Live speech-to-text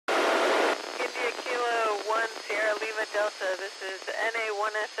Lima Delta, this is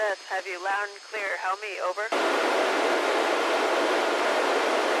NA1SS. Have you loud and clear? How me? Over.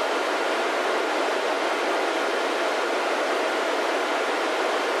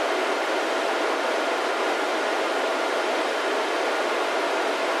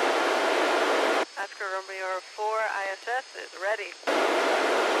 Oscar Romeo 4 ISS is ready.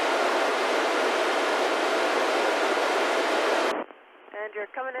 And you're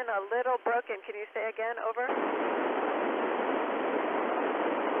coming in a little broken. Can you say again? Over.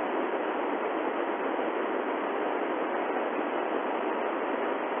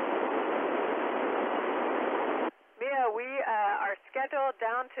 Mia, we are scheduled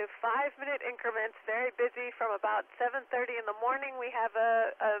down to 5-minute increments. Very busy from about 7:30 in the morning. We have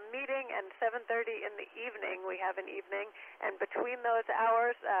a meeting, and 7:30 in the evening we have an evening. And between those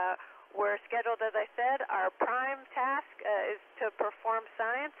hours, we're scheduled, as I said. Our prime task is to perform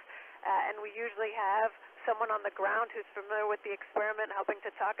science, and we usually have someone on the ground who's familiar with the experiment helping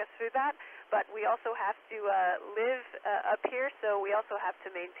to talk us through that. But we also have to live up here, so we also have to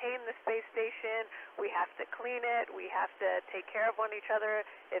maintain the space station. We have to clean it. We have to take care of each other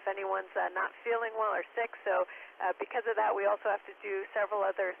if anyone's not feeling well or sick. So because of that, we also have to do several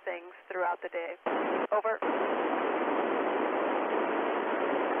other things throughout the day. Over.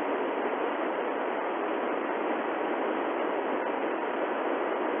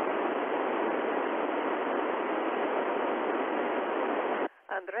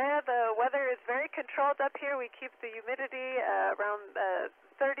 Andrea, the weather is very controlled up here. We keep the humidity around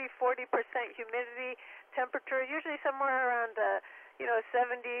 30-40% humidity. Temperature usually somewhere around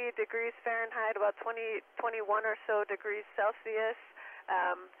 70 degrees Fahrenheit, about 21 or so degrees Celsius.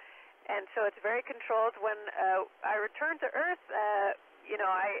 And so it's very controlled. When I return to Earth,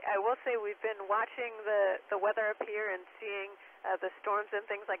 I will say we've been watching the weather up here and seeing the storms and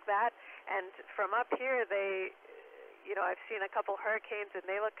things like that. And from up here, I've seen a couple hurricanes and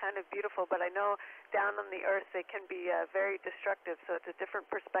they look kind of beautiful, but I know down on the Earth they can be very destructive, so it's a different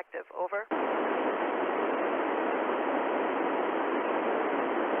perspective. Over.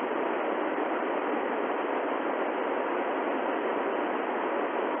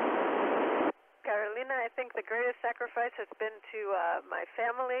 Carolina, I think the greatest sacrifice has been to my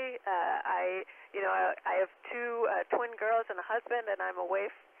family. I have two twin girls and a husband, and I'm away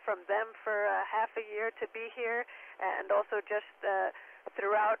from them for half a year to be here, and also just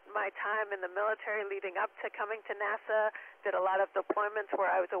throughout my time in the military leading up to coming to NASA, did a lot of deployments where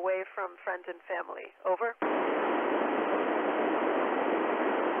I was away from friends and family. Over.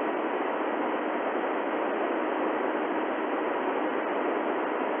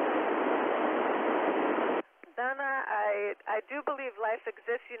 Donna, I do believe life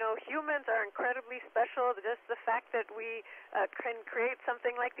exists. Humans are incredibly special. Just the fact that we can create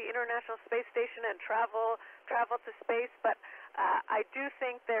something like the International Space Station and travel to space, but I do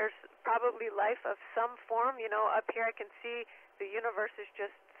think there's probably life of some form. Up here I can see the universe is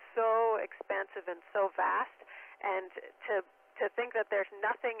just so expansive and so vast, and to think that there's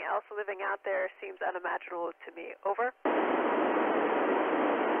nothing else living out there seems unimaginable to me. Over.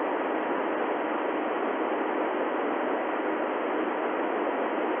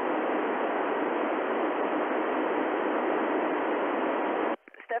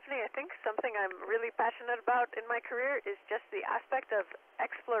 Stephanie, I think something I'm really passionate about in my career is just the aspect of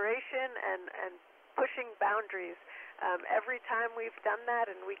exploration and pushing boundaries. Every time we've done that,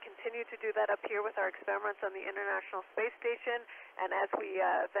 and we continue to do that up here with our experiments on the International Space Station, and as we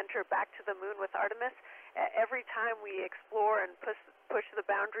venture back to the moon with Artemis, every time we explore and push the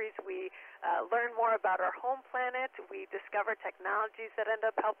boundaries, we learn more about our home planet, we discover technologies that end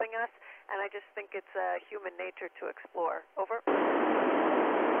up helping us, and I just think it's human nature to explore. Over.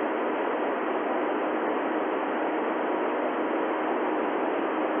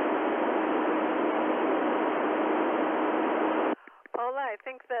 Paula, I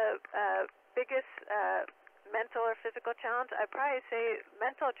think the biggest mental or physical challenge, I'd probably say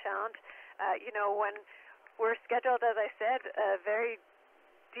mental challenge, when we're scheduled, as I said, very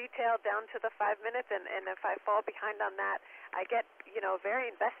detailed down to the 5 minutes, and if I fall behind on that, I get, very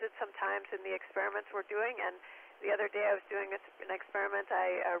invested sometimes in the experiments we're doing. And the other day I was doing an experiment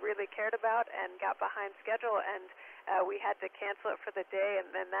I really cared about and got behind schedule, and we had to cancel it for the day,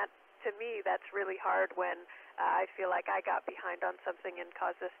 and then that, to me, that's really hard when I feel like I got behind on something and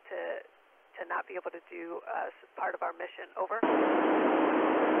caused us to not be able to do part of our mission. Over.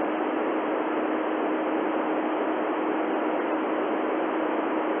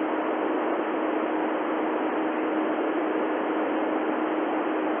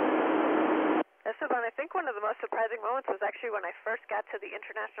 Esteban, I think think one of the most surprising moments was actually when I first got to the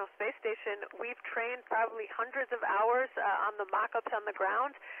International Space Station. We've trained probably hundreds of hours on the mock-ups on the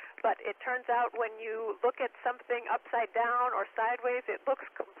ground, but it turns out when you look at something upside down or sideways, it looks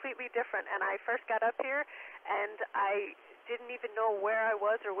completely different. And I first got up here, and I didn't even know where I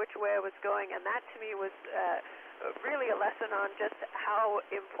was or which way I was going, and that to me was really a lesson on just how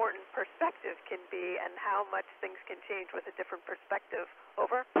important perspective can be and how much things can change with a different perspective.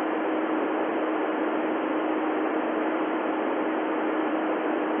 Over.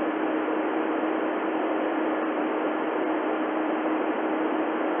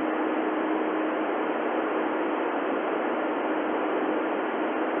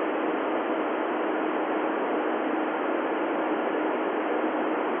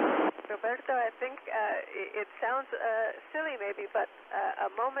 Roberto, I think it sounds silly maybe, but a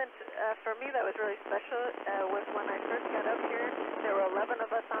moment for me that was really special was when I first got up here. There were 11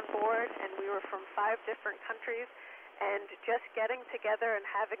 of us on board, and we were from 5 different countries, and just getting together and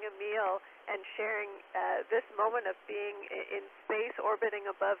having a meal and sharing this moment of being in space, orbiting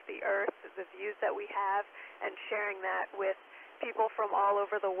above the Earth, the views that we have, and sharing that with people from all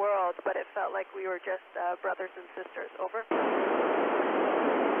over the world, but it felt like we were just brothers and sisters. Over.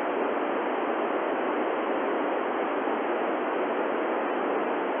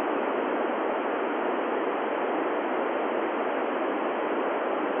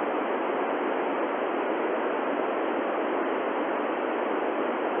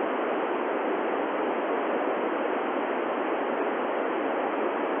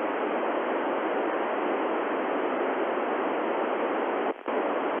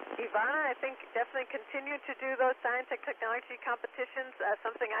 I think definitely continue to do those science and technology competitions.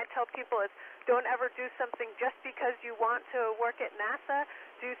 Something I tell people is don't ever do something just because you want to work at NASA.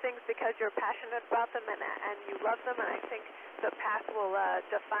 Do things because you're passionate about them and you love them, and I think the path will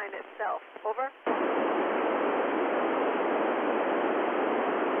define itself. Over.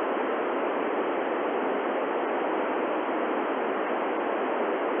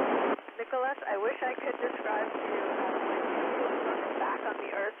 Nicholas, I wish I could describe to you back on the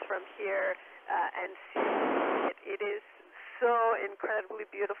Earth from here and see it is so incredibly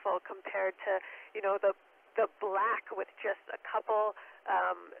beautiful compared to, you know, the black with just a couple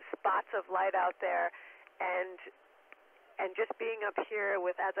spots of light out there, and just being up here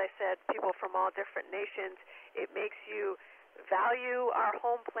with, as I said, people from all different nations, it makes you value our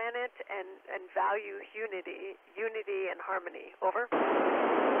home planet and value unity and harmony. Over.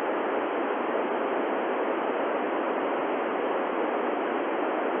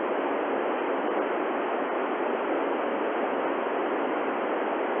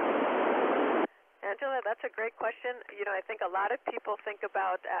 Angela, that's a great question. You know, I think a lot of people think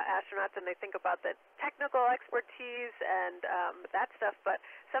about astronauts and they think about the technical expertise and that stuff, but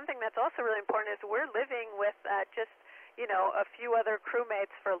something that's also really important is we're living with just, you know, a few other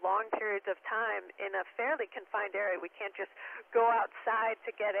crewmates for long periods of time in a fairly confined area. We can't just go outside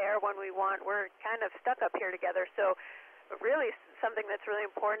to get air when we want. We're kind of stuck up here together. So really something that's really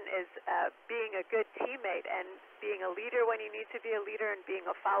important is being a good teammate and being a leader when you need to be a leader and being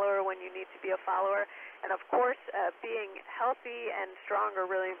a follower when you need to be a follower. And, of course, being healthy and strong are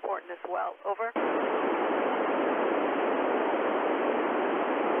really important as well. Over.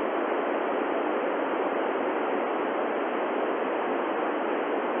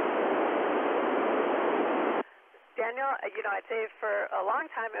 Daniel, you know, I'd say for a long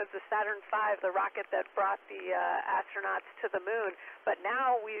time it was the Saturn V, the rocket that brought the astronauts to the moon. But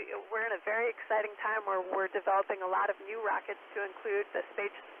now we're in a very exciting time where we're developing a lot of new rockets to include the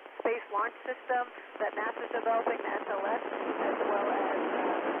Space Launch System that NASA's developing, the SLS, as well as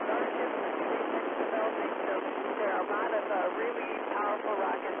the Starship that SpaceX is developing. So there are a lot of really powerful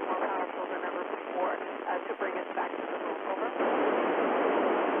rockets, more powerful than ever before, to bring us back to the moon. Over.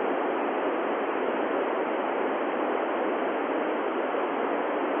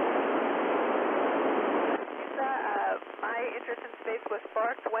 My interest in space was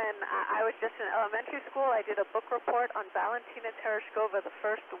sparked when I was just in elementary school. I did a book report on Valentina Tereshkova, the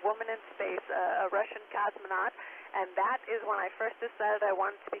first woman in space, a Russian cosmonaut, and that is when I first decided I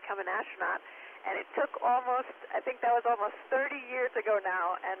wanted to become an astronaut. And it took almost, I think that was almost 30 years ago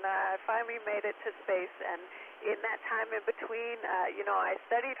now, and I finally made it to space. And in that time in between, you know, I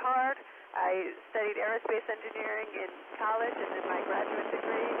studied hard. I studied aerospace engineering in college and in my graduate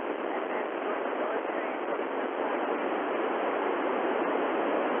degree, and